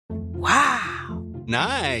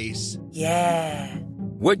Nice. Yeah.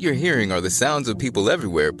 What you're hearing are the sounds of people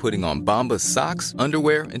everywhere putting on Bombas socks,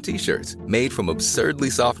 underwear, and T-shirts made from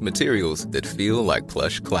absurdly soft materials that feel like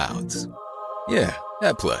plush clouds. Yeah,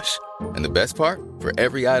 that plush. And the best part? For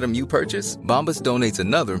every item you purchase, Bombas donates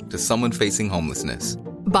another to someone facing homelessness.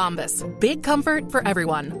 Bombas. Big comfort for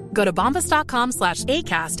everyone. Go to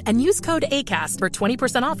bombas.com/ACAST and use code ACAST for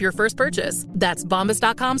 20% off your first purchase. That's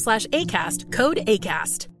bombas.com/ACAST. Code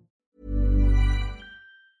ACAST.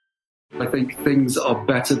 I think things are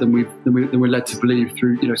better than we're led to believe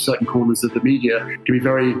through certain corners of the media. It can be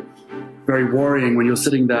very, very worrying when you're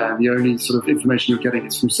sitting there and the only sort of information you're getting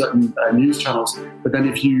is from certain news channels. But then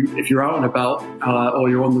if you're out and about or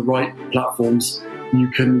you're on the right platforms, you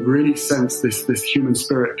can really sense this human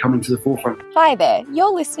spirit coming to the forefront. Hi there,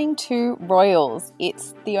 you're listening to Royals.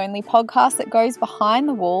 It's the only podcast that goes behind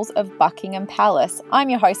the walls of Buckingham Palace. I'm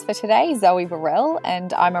your host for today, Zoe Burrell,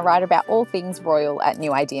 and I'm a writer about all things royal at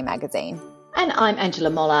New Idea magazine. And I'm Angela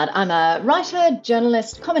Mollard. I'm a writer,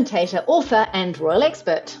 journalist, commentator, author and royal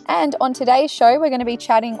expert. And on today's show, we're going to be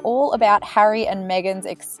chatting all about Harry and Meghan's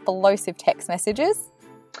explosive text messages.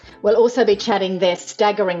 We'll also be chatting their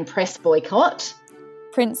staggering press boycott.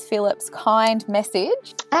 Prince Philip's kind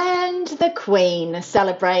message. And the Queen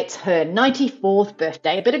celebrates her 94th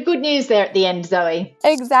birthday. A bit of good news there at the end, Zoe.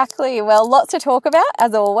 Exactly. Well, lots to talk about,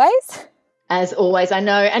 as always. As always, I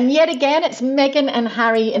know. And yet again, it's Meghan and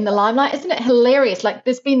Harry in the limelight. Isn't it hilarious? Like,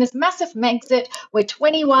 there's been this massive Megxit. We're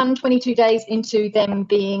 22 days into them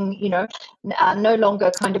being, no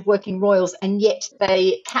longer kind of working royals, and yet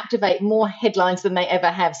they captivate more headlines than they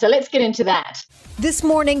ever have. So let's get into that. This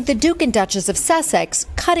morning, the Duke and Duchess of Sussex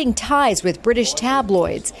cutting ties with British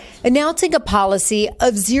tabloids, announcing a policy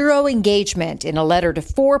of zero engagement in a letter to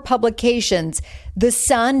 4 publications, The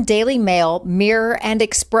Sun, Daily Mail, Mirror, and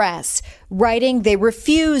Express, writing they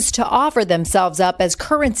refuse to offer themselves up as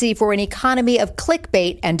currency for an economy of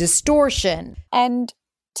clickbait and distortion. And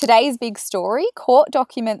today's big story, court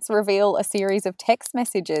documents reveal a series of text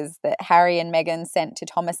messages that Harry and Meghan sent to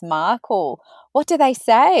Thomas Markle. What do they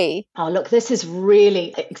say? Oh, look, this is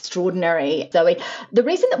really extraordinary, Zoe. The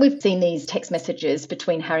reason that we've seen these text messages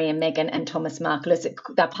between Harry and Meghan and Thomas Markle is that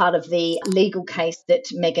they're part of the legal case that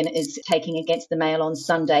Meghan is taking against the Mail on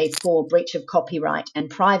Sunday for breach of copyright and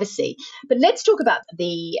privacy. But let's talk about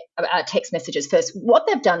the text messages first. What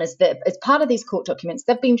they've done is that as part of these court documents,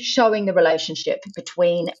 they've been showing the relationship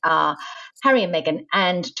between Harry and Meghan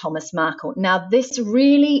and Thomas Markle. Now, this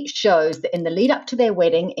really shows that in the lead up to their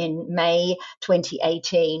wedding in May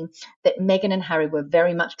 2018, that Meghan and Harry were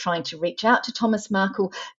very much trying to reach out to Thomas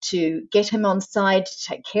Markle to get him on side, to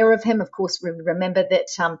take care of him. Of course, we remember that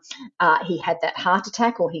he had that heart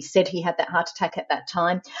attack, or he said he had that heart attack at that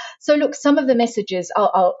time. So look, some of the messages,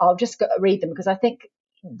 I'll just read them because I think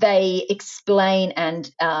they explain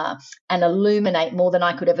and illuminate more than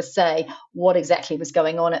I could ever say what exactly was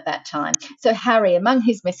going on at that time. So Harry, among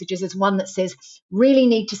his messages, is one that says, "Really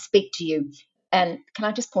need to speak to you." And can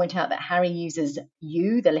I just point out that Harry uses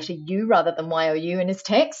you, the letter U, rather than YOU in his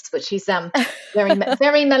texts, which is very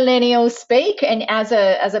millennial speak. And as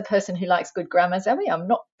a person who likes good grammar, Zoe, I'm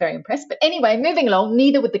not very impressed. But anyway, moving along,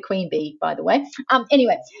 neither would the Queen be, by the way.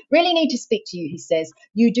 Anyway, really need to speak to you, he says.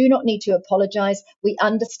 You do not need to apologise. We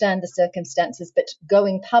understand the circumstances, but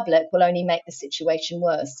going public will only make the situation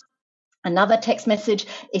worse. Another text message,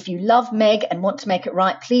 if you love Meg and want to make it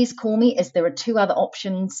right, please call me, as there are 2 other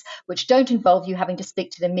options which don't involve you having to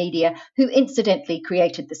speak to the media, who incidentally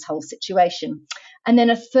created this whole situation. And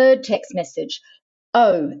then a third text message,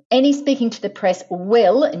 oh, any speaking to the press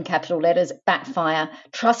will, in capital letters, backfire.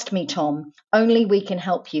 Trust me, Tom, only we can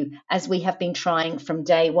help you, as we have been trying from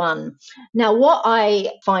day one. Now, what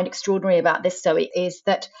I find extraordinary about this, Zoe, is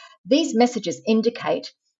that these messages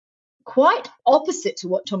indicate quite opposite to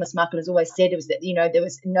what Thomas Markle has always said. It was that, there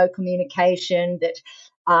was no communication, that,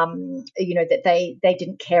 that they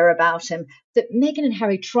didn't care about him, that Meghan and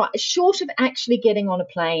Harry tried, short of actually getting on a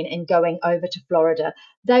plane and going over to Florida,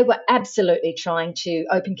 they were absolutely trying to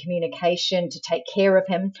open communication, to take care of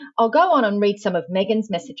him. I'll go on and read some of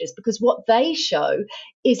Meghan's messages, because what they show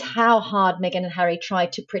is how hard Meghan and Harry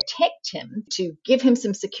tried to protect him, to give him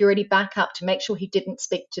some security backup, to make sure he didn't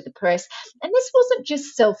speak to the press. And this wasn't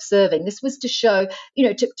just self-serving. This was to show,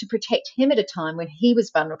 to protect him at a time when he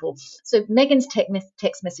was vulnerable. So Meghan's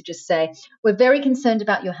text messages say, "We're very concerned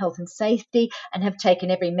about your health and safety and have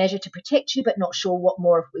taken every measure to protect you, but not sure what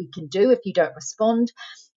more we can do if you don't respond."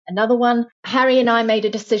 Another one, Harry and I made a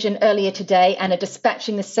decision earlier today and are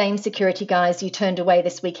dispatching the same security guys you turned away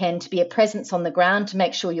this weekend to be a presence on the ground to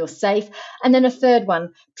make sure you're safe. And then a third one,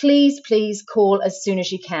 please call as soon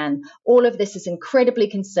as you can. All of this is incredibly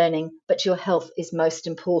concerning, but your health is most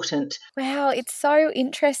important. Wow, it's so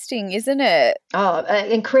interesting, isn't it? Oh,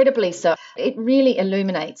 incredibly so. It really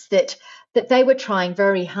illuminates that they were trying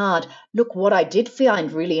very hard. Look, what I did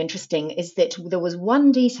find really interesting is that there was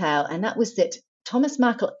one detail, and that was that Thomas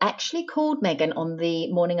Markle actually called Meghan on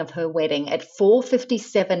the morning of her wedding at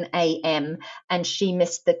 4:57 a.m. and she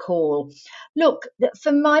missed the call. Look,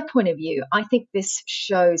 from my point of view, I think this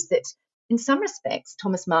shows that in some respects,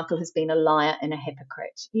 Thomas Markle has been a liar and a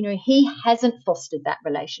hypocrite. You know, he hasn't fostered that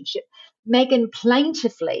relationship. Meghan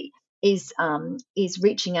plaintively is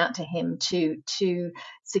reaching out to him to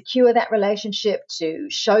secure that relationship, to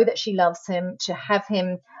show that she loves him, to have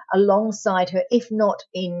him alongside her, if not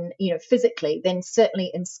in, physically, then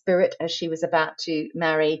certainly in spirit, as she was about to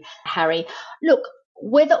marry Harry. Look,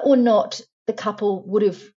 whether or not the couple would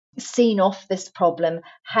have seen off this problem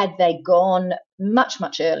had they gone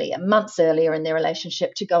much earlier, months earlier in their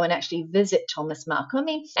relationship, to go and actually visit Thomas Markle,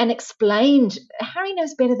 and explained, Harry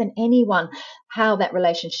knows better than anyone how that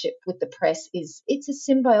relationship with the press is. It's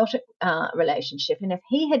a symbiotic relationship, and if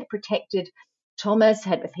he had protected Thomas,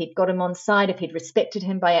 if he'd got him on side, if he'd respected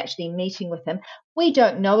him by actually meeting with him, we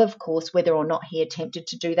don't know, of course, whether or not he attempted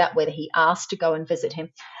to do that, whether he asked to go and visit him.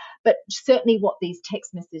 But certainly what these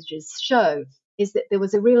text messages show is that there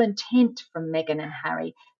was a real intent from Meghan and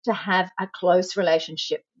Harry to have a close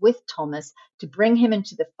relationship with Thomas, to bring him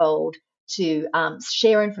into the fold, to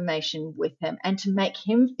share information with him, and to make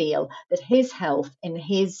him feel that his health and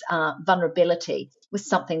his vulnerability was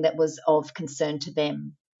something that was of concern to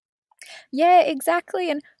them. Yeah, exactly.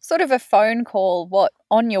 And sort of a phone call,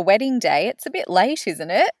 on your wedding day? It's a bit late, isn't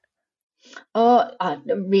it? Oh,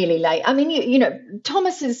 really late. I mean,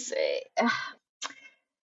 Thomas is...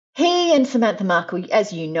 he and Samantha Markle,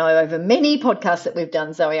 as you know, over many podcasts that we've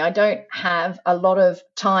done, Zoe, I don't have a lot of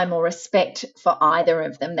time or respect for either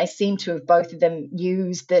of them. They seem to have, both of them,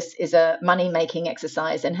 used this as a money-making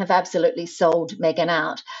exercise and have absolutely sold Meghan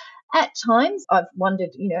out. At times, I've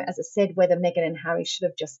wondered, as I said, whether Meghan and Harry should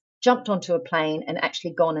have just jumped onto a plane and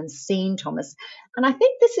actually gone and seen Thomas. And I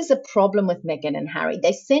think this is a problem with Meghan and Harry.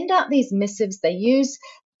 They send out these missives, they use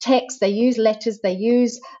text, they use letters, they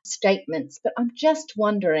use statements. But I'm just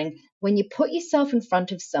wondering, when you put yourself in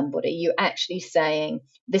front of somebody, you're actually saying,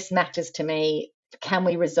 this matters to me. Can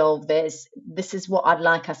we resolve this? This is what I'd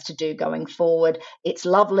like us to do going forward. It's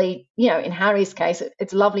lovely, in Harry's case,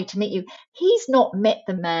 it's lovely to meet you. He's not met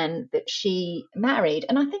the man that she married.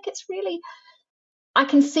 And I think it's really... I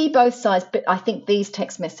can see both sides, but I think these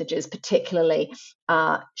text messages particularly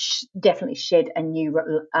definitely shed a new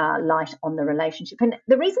light on the relationship. And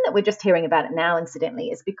the reason that we're just hearing about it now, incidentally,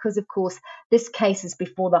 is because, of course, this case is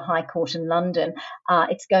before the High Court in London.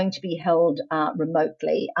 It's going to be held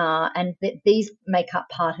remotely, and these make up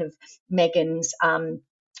part of Meghan's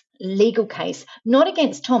legal case, not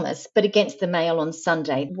against Thomas, but against the Mail on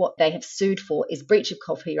Sunday. What they have sued for is breach of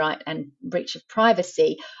copyright and breach of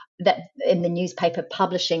privacy, that in the newspaper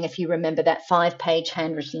publishing, if you remember, that 5-page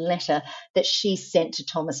handwritten letter that she sent to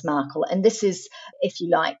Thomas Markle. And this is, if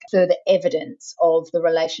you like, further evidence of the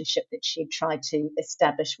relationship that she tried to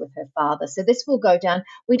establish with her father. So this will go down.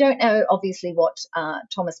 We don't know, obviously, what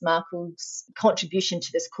Thomas Markle's contribution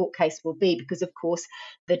to this court case will be, because, of course,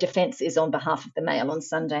 the defence is on behalf of the Mail on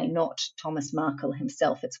Sunday, not Thomas Markle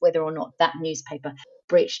himself. It's whether or not that newspaper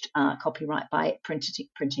breached copyright by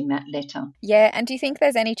printing that letter. Yeah, and do you think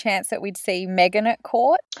there's any chance that we'd see Meghan at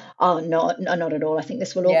court? Oh, no, not at all. I think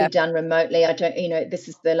this will all be done remotely. I don't, this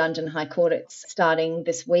is the London High Court. It's starting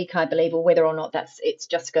this week, I believe, or whether or not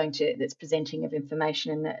it's presenting of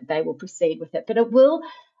information and that they will proceed with it. But it will,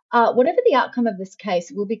 whatever the outcome of this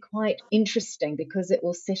case, will be quite interesting, because it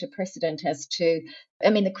will set a precedent as to,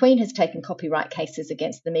 the Queen has taken copyright cases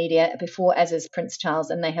against the media before, as is Prince Charles,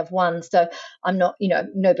 and they have won. So I'm not,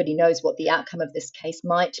 nobody knows what the outcome of this case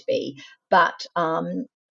might be. But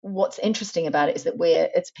what's interesting about it is that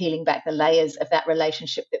it's peeling back the layers of that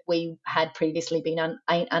relationship that we had previously been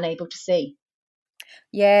unable to see.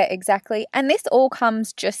 Yeah, exactly. And this all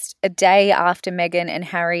comes just a day after Meghan and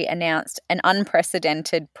Harry announced an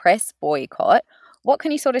unprecedented press boycott. What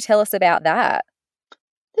can you sort of tell us about that?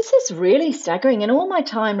 This is really staggering. In all my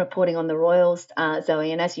time reporting on the royals,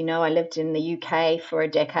 Zoe, and as you know, I lived in the UK for a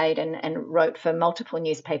decade and wrote for multiple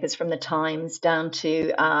newspapers, from the Times down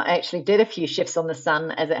to, I actually did a few shifts on the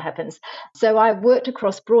Sun, as it happens. So I worked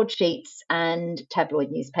across broadsheets and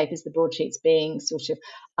tabloid newspapers, the broadsheets being sort of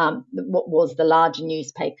what was the larger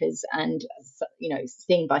newspapers and,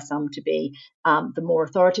 seen by some to be the more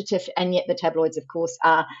authoritative. And yet the tabloids, of course,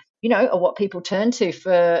 are what people turn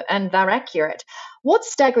to and they're accurate.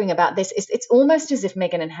 What's staggering about this is it's almost as if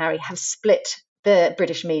Meghan and Harry have split the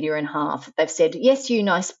British media in half. They've said, yes, you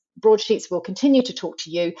nice broadsheets will continue to talk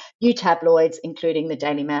to you tabloids, including the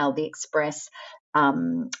Daily Mail, the Express,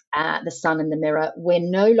 the Sun and the Mirror. We're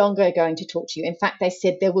no longer going to talk to you. In fact, they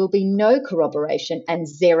said there will be no corroboration and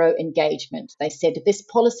zero engagement. They said this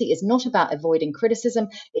policy is not about avoiding criticism.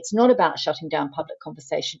 It's not about shutting down public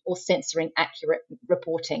conversation or censoring accurate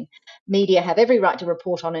reporting. Media have every right to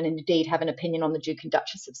report on and indeed have an opinion on the Duke and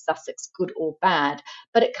Duchess of Sussex, good or bad,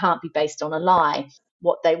 but it can't be based on a lie.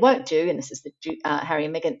 What they won't do, and this is the Harry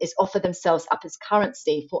and Meghan, is offer themselves up as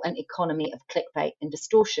currency for an economy of clickbait and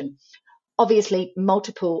distortion. Obviously,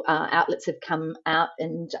 multiple outlets have come out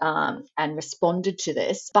and responded to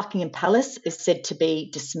this. Buckingham Palace is said to be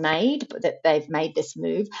dismayed that they've made this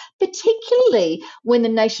move, particularly when the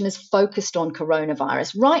nation is focused on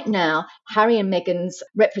coronavirus. Right now, Harry and Meghan's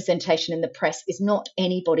representation in the press is not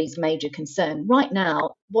anybody's major concern. Right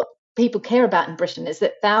now, what people care about in Britain is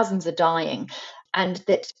that thousands are dying, and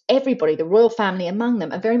that everybody, the royal family among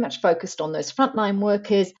them, are very much focused on those frontline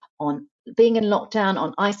workers, on being in lockdown,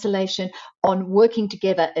 on isolation, on working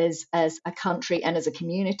together as a country and as a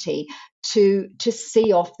community to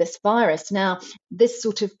see off this virus. Now, this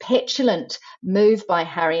sort of petulant move by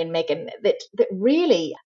Harry and Meghan that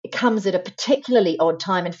really comes at a particularly odd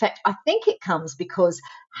time. In fact, I think it comes because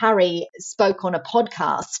Harry spoke on a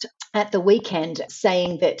podcast at the weekend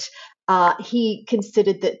saying that he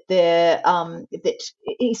considered that that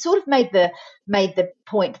he sort of made the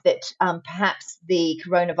point that perhaps the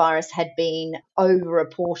coronavirus had been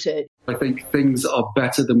over-reported. I think things are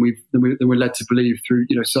better than we're led to believe through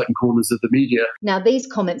certain corners of the media. Now, these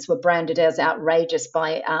comments were branded as outrageous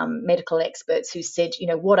by medical experts who said,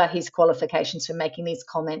 what are his qualifications for making these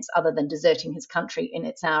comments other than deserting his country in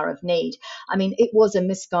its hour of need? I mean, it was a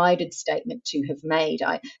misguided statement to have made.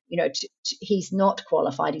 He's not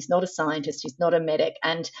qualified. He's not a scientist. He's not a medic,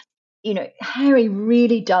 and Harry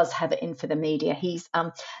really does have it in for the media. He's,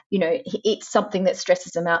 it's something that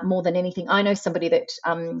stresses him out more than anything. I know somebody that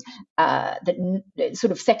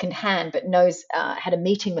sort of secondhand, but knows, had a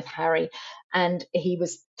meeting with Harry, and he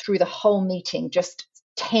was through the whole meeting just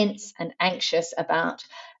tense and anxious about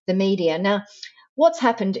the media. Now, what's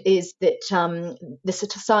happened is that the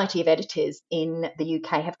Society of Editors in the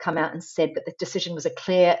UK have come out and said that the decision was a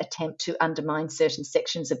clear attempt to undermine certain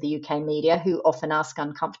sections of the UK media who often ask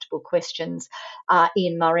uncomfortable questions.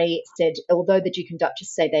 Ian Murray said, although the Duke and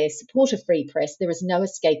Duchess say they support a free press, there is no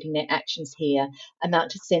escaping their actions here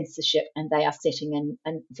amount to censorship, and they are setting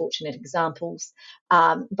unfortunate examples.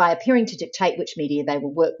 By appearing to dictate which media they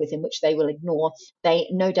will work with and which they will ignore, they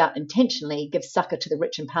no doubt intentionally give succor to the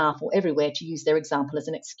rich and powerful everywhere to use their example as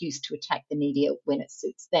an excuse to attack the media when it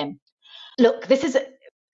suits them. Look, this is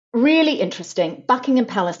really interesting. Buckingham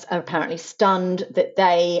Palace are apparently stunned that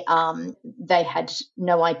they had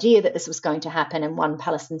no idea that this was going to happen, and one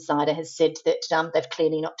palace insider has said that they've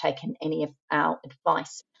clearly not taken any of our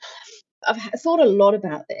advice. I've thought a lot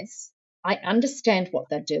about this. I understand what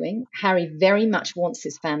they're doing. Harry very much wants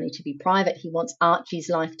his family to be private. He wants Archie's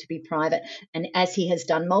life to be private. And as he has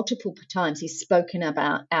done multiple times, he's spoken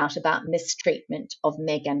out about mistreatment of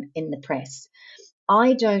Meghan in the press.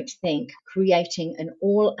 I don't think creating an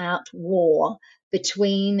all-out war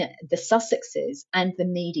between the Sussexes and the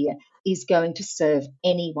media is going to serve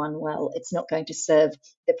anyone well. It's not going to serve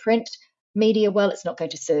the print media well. It's not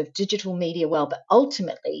going to serve digital media well. But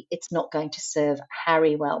ultimately, it's not going to serve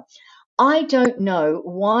Harry well. I don't know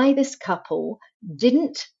why this couple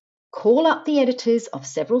didn't call up the editors of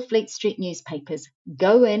several Fleet Street newspapers,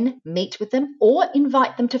 go in, meet with them, or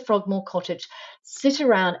invite them to Frogmore Cottage, sit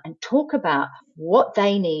around and talk about what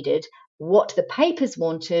they needed, what the papers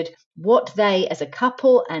wanted, what they as a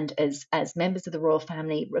couple and as members of the royal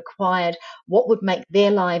family required, what would make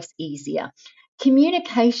their lives easier.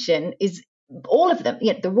 Communication is all of them,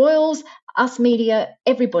 the royals, us media,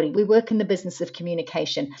 everybody, we work in the business of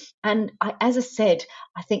communication. And as I said,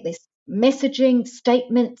 I think this messaging,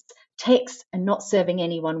 statements, texts are not serving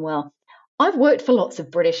anyone well. I've worked for lots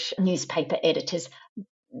of British newspaper editors.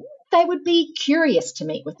 They would be curious to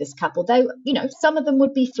meet with this couple. They, some of them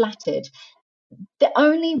would be flattered. The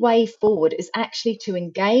only way forward is actually to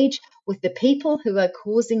engage with the people who are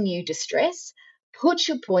causing you distress, put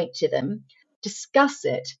your point to them, discuss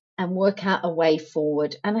it, and work out a way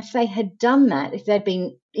forward. And if they had done that, if they'd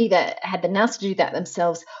been either had the nous to do that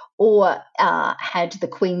themselves or had the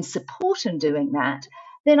Queen's support in doing that,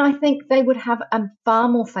 then I think they would have a far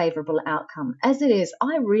more favourable outcome. As it is,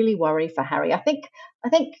 I really worry for Harry. I think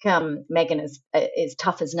Meghan is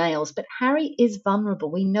tough as nails, but Harry is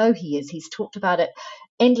vulnerable. We know he is. He's talked about it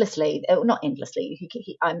endlessly. Not endlessly.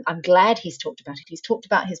 I'm glad he's talked about it. He's talked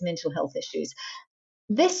about his mental health issues.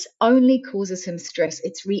 This only causes him stress.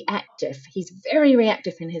 It's reactive. He's very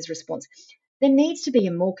reactive in his response. There needs to be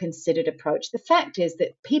a more considered approach. The fact is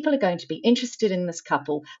that people are going to be interested in this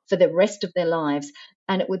couple for the rest of their lives,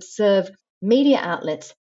 and it would serve media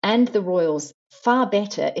outlets and the royals far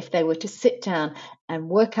better if they were to sit down and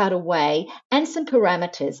work out a way and some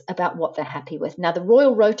parameters about what they're happy with. Now, the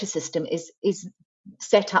royal rota system is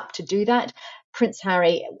set up to do that. Prince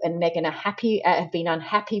Harry and Meghan have been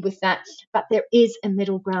unhappy with that, but there is a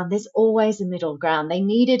middle ground. There's always a middle ground. They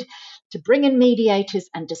needed to bring in mediators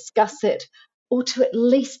and discuss it, or to at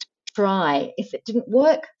least try. If it didn't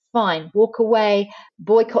work, fine, walk away,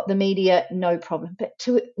 boycott the media, no problem. But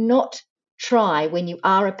to not try when you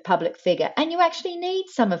are a public figure, and you actually need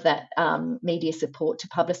some of that media support to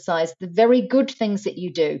publicise the very good things that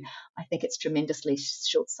you do, I think it's tremendously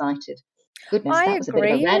short-sighted. Goodness, that was a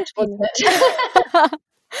bit of a rant, wasn't it?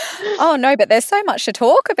 Oh, no, but there's so much to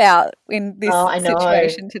talk about in this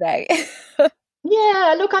situation today.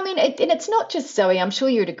 Yeah, look, I mean, and it's not just Zoe, I'm sure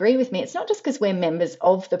you'd agree with me. It's not just because we're members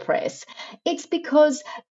of the press. It's because,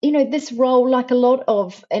 this role, like a lot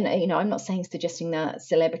of, and, I'm not suggesting that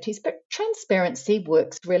celebrities, but transparency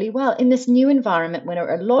works really well in this new environment when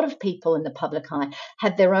a lot of people in the public eye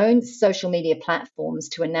have their own social media platforms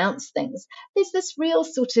to announce things. There's this real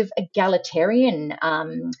sort of egalitarian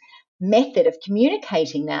method of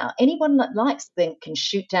communicating now. Anyone that likes them can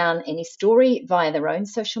shoot down any story via their own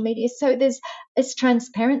social media. So there's this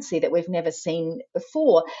transparency that we've never seen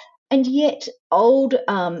before. And yet old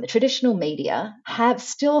traditional media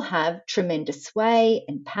still have tremendous sway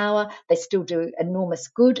and power. They still do enormous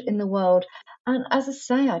good in the world. And as I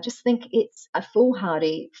say, I just think it's a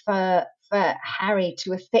foolhardy for Harry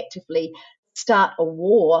to effectively start a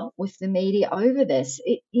war with the media over this.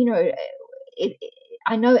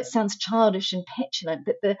 I know it sounds childish and petulant,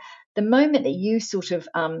 but the moment that you sort of,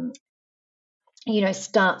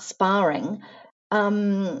 start sparring,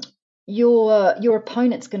 your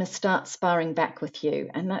opponent's going to start sparring back with you,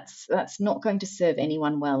 and that's not going to serve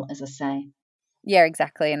anyone well, as I say. Yeah,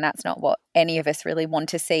 exactly, and that's not what any of us really want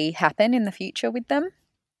to see happen in the future with them.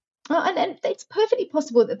 And it's perfectly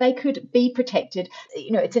possible that they could be protected.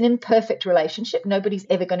 It's an imperfect relationship. Nobody's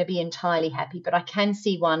ever going to be entirely happy, but I can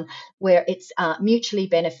see one where it's mutually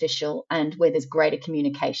beneficial and where there's greater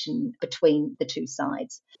communication between the two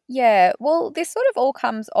sides. Yeah, well, this sort of all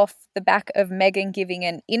comes off the back of Meghan giving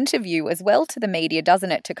an interview as well to the media,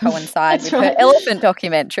 doesn't it, to coincide with her elephant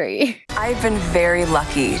documentary? I've been very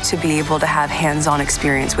lucky to be able to have hands-on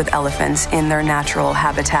experience with elephants in their natural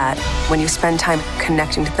habitat. When you spend time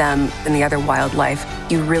connecting to them and the other wildlife,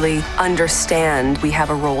 you really understand we have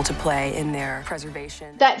a role to play in their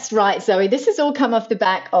preservation. That's right, Zoe. This has all come off the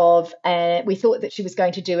back of, we thought that she was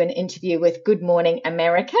going to do an interview with Good Morning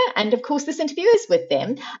America. And of course, this interview is with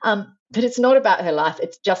them. But it's not about her life.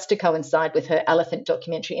 It's just to coincide with her elephant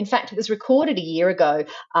documentary. In fact, it was recorded a year ago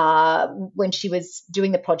when she was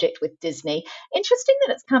doing the project with Disney. Interesting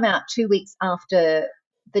that it's come out 2 weeks after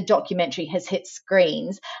the documentary has hit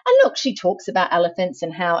screens. And look, she talks about elephants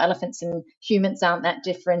and how elephants and humans aren't that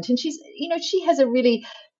different. And she has a really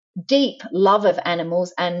deep love of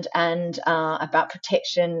animals and about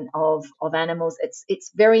protection of animals.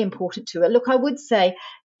 It's very important to her. Look, I would say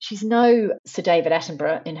she's no Sir David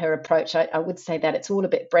Attenborough in her approach. I would say that it's all a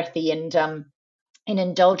bit breathy and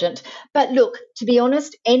indulgent. But look, to be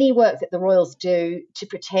honest, any work that the royals do to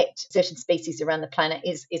protect certain species around the planet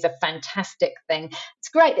is a fantastic thing. It's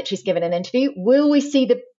great that she's given an interview. Will we see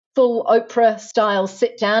the full Oprah-style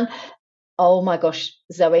sit-down? Oh my gosh,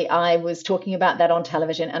 Zoe, I was talking about that on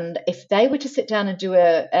television. And if they were to sit down and do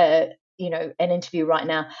an interview right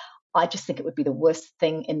now, I just think it would be the worst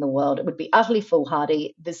thing in the world. It would be utterly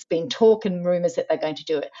foolhardy. There's been talk and rumours that they're going to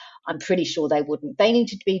do it. I'm pretty sure they wouldn't. They need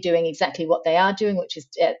to be doing exactly what they are doing, which is,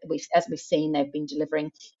 as we've seen, they've been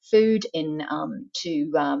delivering food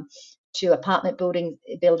to apartment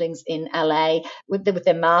buildings in LA with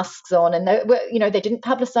their masks on, and they didn't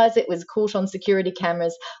publicise it. It was caught on security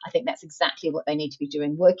cameras. I think that's exactly what they need to be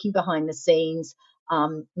doing, working behind the scenes.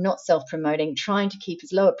 Not self-promoting, trying to keep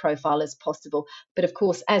as low a profile as possible. But of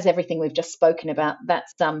course, as everything we've just spoken about,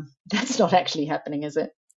 that's not actually happening, is it?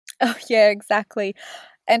 Oh, yeah, exactly.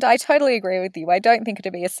 And I totally agree with you. I don't think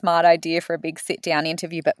it'd be a smart idea for a big sit-down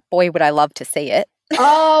interview, but boy, would I love to see it.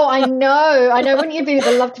 Oh, I know. Wouldn't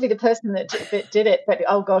you love to be the person that did it? But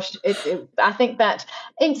oh gosh, I think that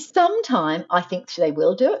in some time, I think they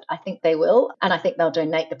will do it. I think they will, and I think they'll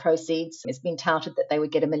donate the proceeds. It's been touted that they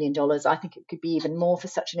would get $1 million. I think it could be even more for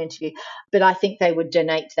such an interview, but I think they would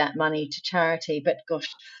donate that money to charity. But gosh,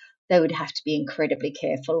 they would have to be incredibly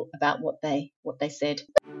careful about what they said.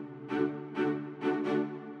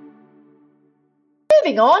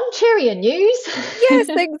 Moving on, cheerier news. Yes,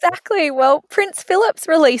 exactly. Well, Prince Philip's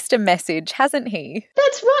released a message, hasn't he?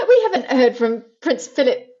 That's right. We haven't heard from Prince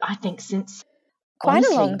Philip, I think, since quite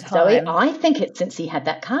a long time. Zoe, I think it's since he had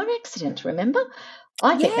that car accident, remember?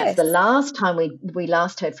 I think that's the last time we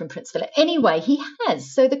last heard from Prince Philip. Anyway, he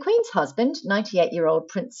has. So the Queen's husband, 98-year-old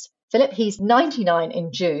Prince Philip, he's 99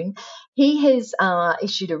 in June. He has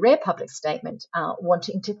issued a rare public statement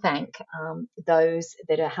wanting to thank those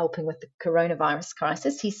that are helping with the coronavirus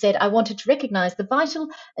crisis. He said, I wanted to recognise the vital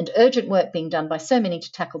and urgent work being done by so many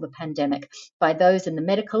to tackle the pandemic, by those in the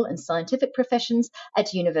medical and scientific professions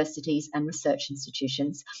at universities and research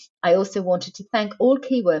institutions. I also wanted to thank all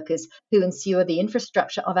key workers who ensure the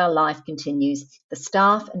infrastructure of our life continues, the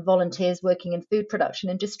staff and volunteers working in food production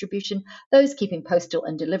and distribution, those keeping postal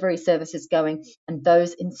and delivery services going, and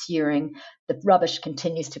those ensuring the rubbish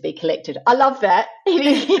continues to be collected. I love that.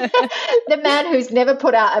 The man who's never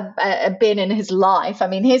put out a bin in his life. I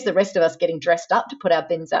mean, here's the rest of us getting dressed up to put our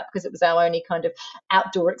bins up because it was our only kind of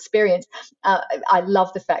outdoor experience. I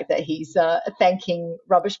love the fact that he's thanking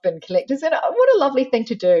rubbish bin collectors. And what a lovely thing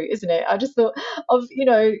to do, isn't it? I just thought of,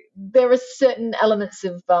 there are certain elements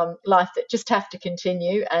of life that just have to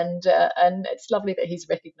continue, and it's lovely that he's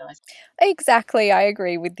recognised. Exactly. I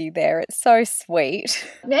agree with you there. It's so sweet.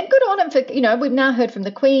 And good on him for, we've now heard from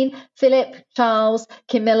the Queen, Philip, Charles,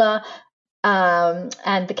 Camilla, and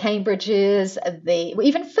the Cambridges,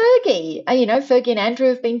 even Fergie. Fergie and Andrew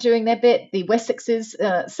have been doing their bit. The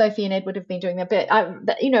Wessexes, Sophie and Edward, have been doing their bit.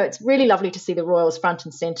 It's really lovely to see the royals front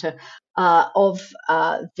and centre of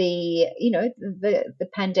the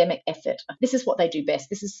pandemic effort. This is what they do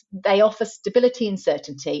best. They offer stability and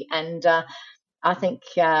certainty, and I think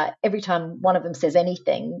every time one of them says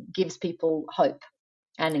anything, gives people hope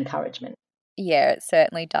and encouragement. Yeah, it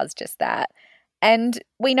certainly does just that. And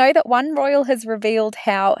we know that one royal has revealed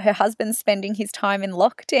how her husband's spending his time in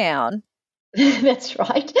lockdown. That's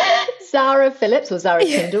right. Zara Phillips, or Zara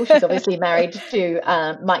Tindall, she's obviously married to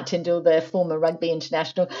Mike Tindall, the former rugby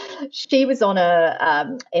international. She was on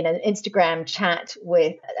in an Instagram chat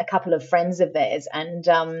with a couple of friends of theirs, and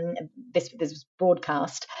this was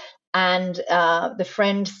broadcast. And the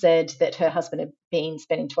friend said that her husband had been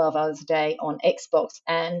spending 12 hours a day on Xbox.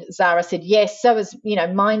 And Zara said, yes, so is,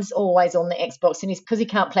 mine's always on the Xbox. And because he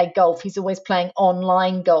can't play golf, he's always playing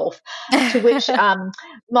online golf. To which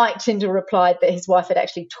Mike Tindall replied that his wife had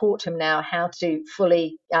actually taught him now how to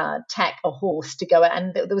fully tack a horse to go out.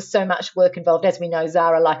 And there was so much work involved. As we know,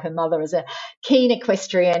 Zara, like her mother, is a keen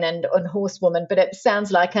equestrian and horsewoman. But it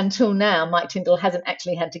sounds like until now, Mike Tindall hasn't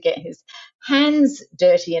actually had to get his hands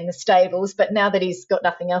dirty in the stables, but now that he's got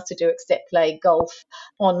nothing else to do except play golf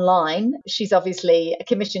online, she's obviously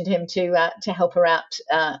commissioned him to help her out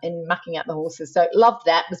in mucking out the horses. So loved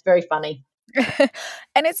that. It was very funny.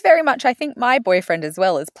 And it's very much, I think my boyfriend as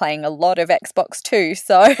well is playing a lot of Xbox too,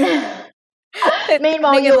 so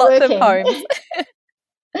meanwhile you're lots working. Of homes.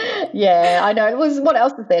 Yeah, I know. What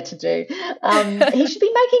else is there to do? He should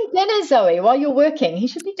be making dinner, Zoe, while you're working. He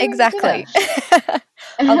should be doing exactly.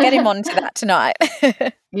 I'll get him onto that tonight.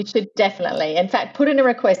 You should definitely. In fact, put in a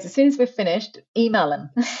request as soon as we're finished. Email him,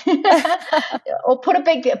 or put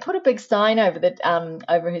a big sign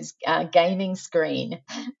over his gaming screen,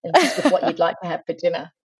 and just with what you'd like to have for dinner.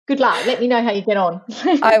 Good luck. Let me know how you get on.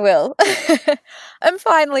 I will. And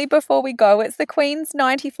finally, before we go, it's the Queen's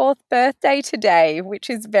 94th birthday today, which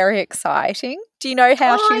is very exciting. Do you know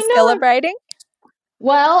how she's celebrating?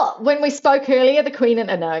 Well, when we spoke earlier, the Queen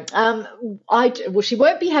she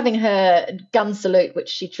won't be having her gun salute, which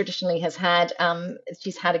she traditionally has had.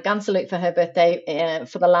 She's had a gun salute for her birthday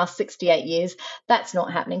for the last 68 years. That's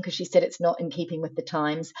not happening because she said it's not in keeping with the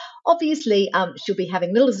times. Obviously, she'll be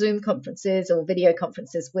having little Zoom conferences or video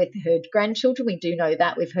conferences with her grandchildren. We do know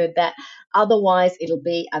that. We've heard that. Otherwise, it'll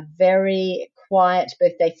be a very quiet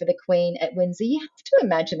birthday for the Queen at Windsor. You have to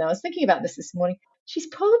imagine, though, I was thinking about this morning, she's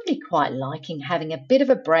probably quite liking having a bit of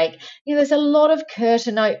a break. There's a lot of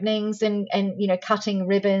curtain openings and cutting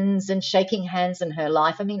ribbons and shaking hands in her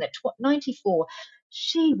life. I mean, at 94,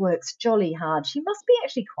 she works jolly hard. She must be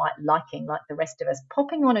actually quite liking, like the rest of us,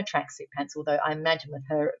 popping on a tracksuit pants, although I imagine with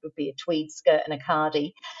her it would be a tweed skirt and a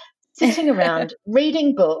cardi, sitting around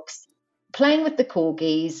reading books, playing with the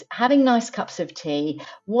corgis, having nice cups of tea,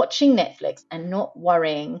 watching Netflix, and not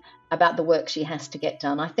worrying about the work she has to get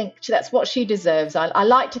done. I think that's what she deserves. I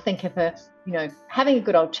like to think of her, having a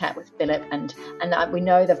good old chat with Philip, and we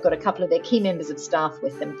know they've got a couple of their key members of staff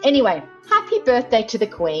with them. Anyway, happy birthday to the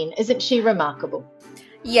Queen. Isn't she remarkable?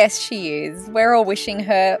 Yes, she is. We're all wishing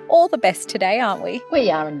her all the best today, aren't we?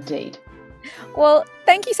 We are indeed. Well,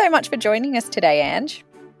 thank you so much for joining us today, Ange.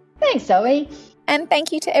 Thanks, Zoe. And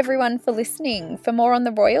thank you to everyone for listening. For more on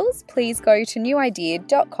the Royals, please go to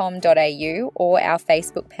newidea.com.au or our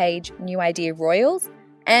Facebook page, New Idea Royals.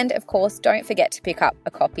 And of course, don't forget to pick up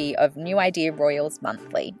a copy of New Idea Royals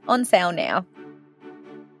Monthly, on sale now.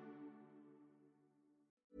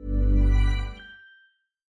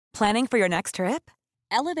 Planning for your next trip?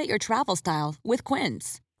 Elevate your travel style with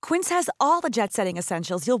Quince. Quince has all the jet-setting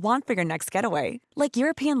essentials you'll want for your next getaway, like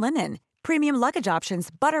European linen, premium luggage options,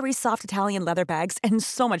 buttery soft Italian leather bags, and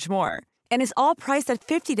so much more. And is all priced at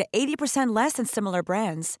 50 to 80% less than similar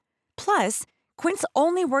brands. Plus, Quince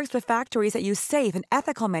only works with factories that use safe and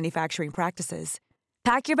ethical manufacturing practices.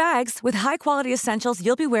 Pack your bags with high-quality essentials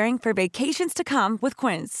you'll be wearing for vacations to come with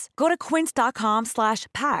Quince. Go to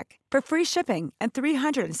quince.com/pack for free shipping and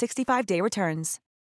 365-day returns.